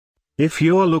If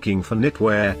you're looking for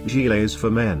knitwear gilets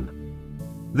for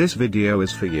men, this video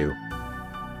is for you.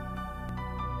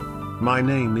 My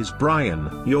name is Brian,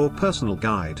 your personal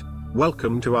guide.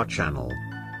 Welcome to our channel.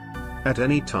 At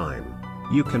any time,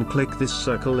 you can click this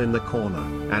circle in the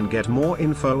corner and get more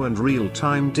info and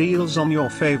real-time deals on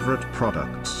your favorite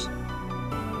products.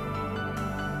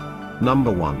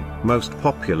 Number 1, most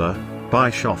popular,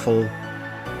 by Schoffel.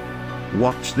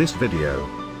 Watch this video.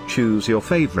 Choose your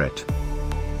favorite.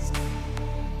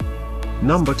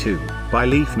 Number 2, by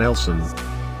Leif Nelson.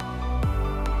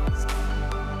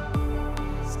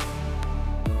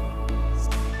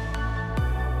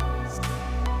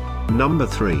 Number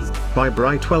 3, by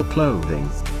Brightwell clothing.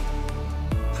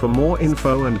 For more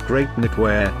info and great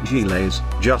knitwear gilets,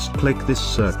 just click this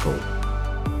circle.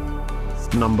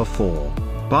 Number 4,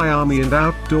 by Army and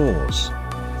Outdoors.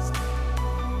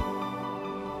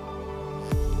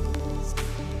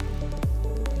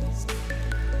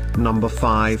 Number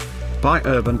 5, by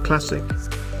Urban Classic.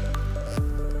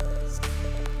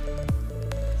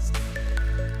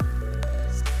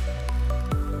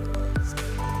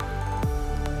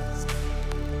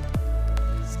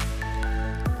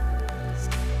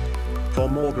 For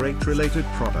more great related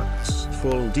products,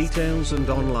 full details and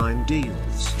online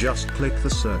deals, just click the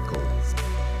circle.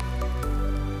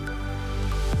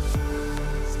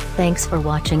 Thanks for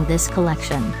watching this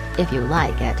collection. If you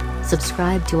like it,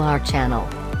 subscribe to our channel.